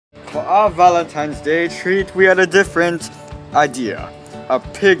For our Valentine's Day treat, we had a different idea. A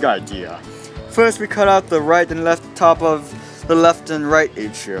pig idea. First, we cut out the right and left top of the left and right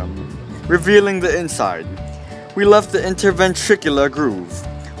atrium, revealing the inside. We left the interventricular groove.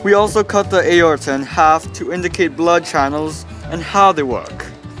 We also cut the aorta in half to indicate blood channels and how they work.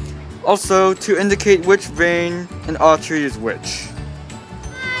 Also, to indicate which vein and artery is which.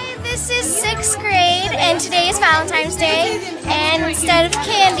 Hi, this is 6th grade and today is Valentine's Day, and instead of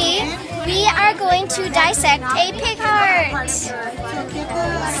candy, we are going to dissect a pig heart. So,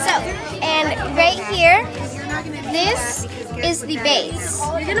 and right here, this is the base.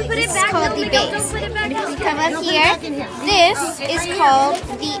 This is called the base. And if we come up here, this is called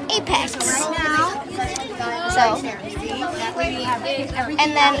the apex. So,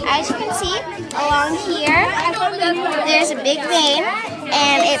 and then as you can see, along here, there's a big vein,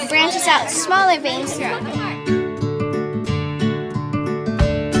 and it branches out smaller veins throughout the heart.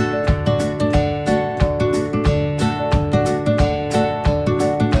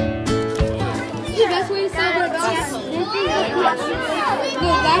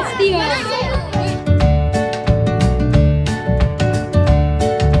 No, that's the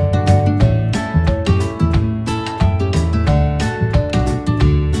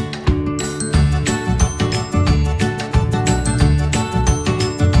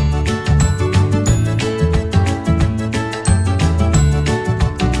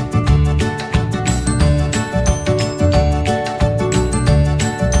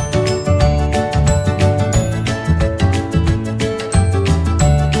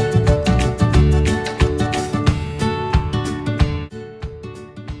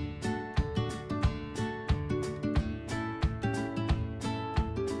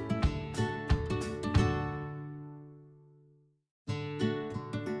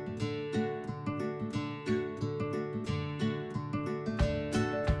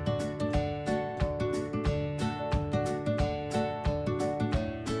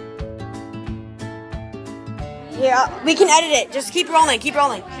Yeah, we can edit it. Just keep rolling, keep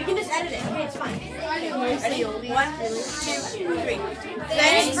rolling. We can just edit it. Okay, it's fine. Ready? 1, 2, 3.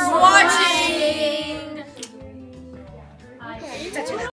 Thanks for watching!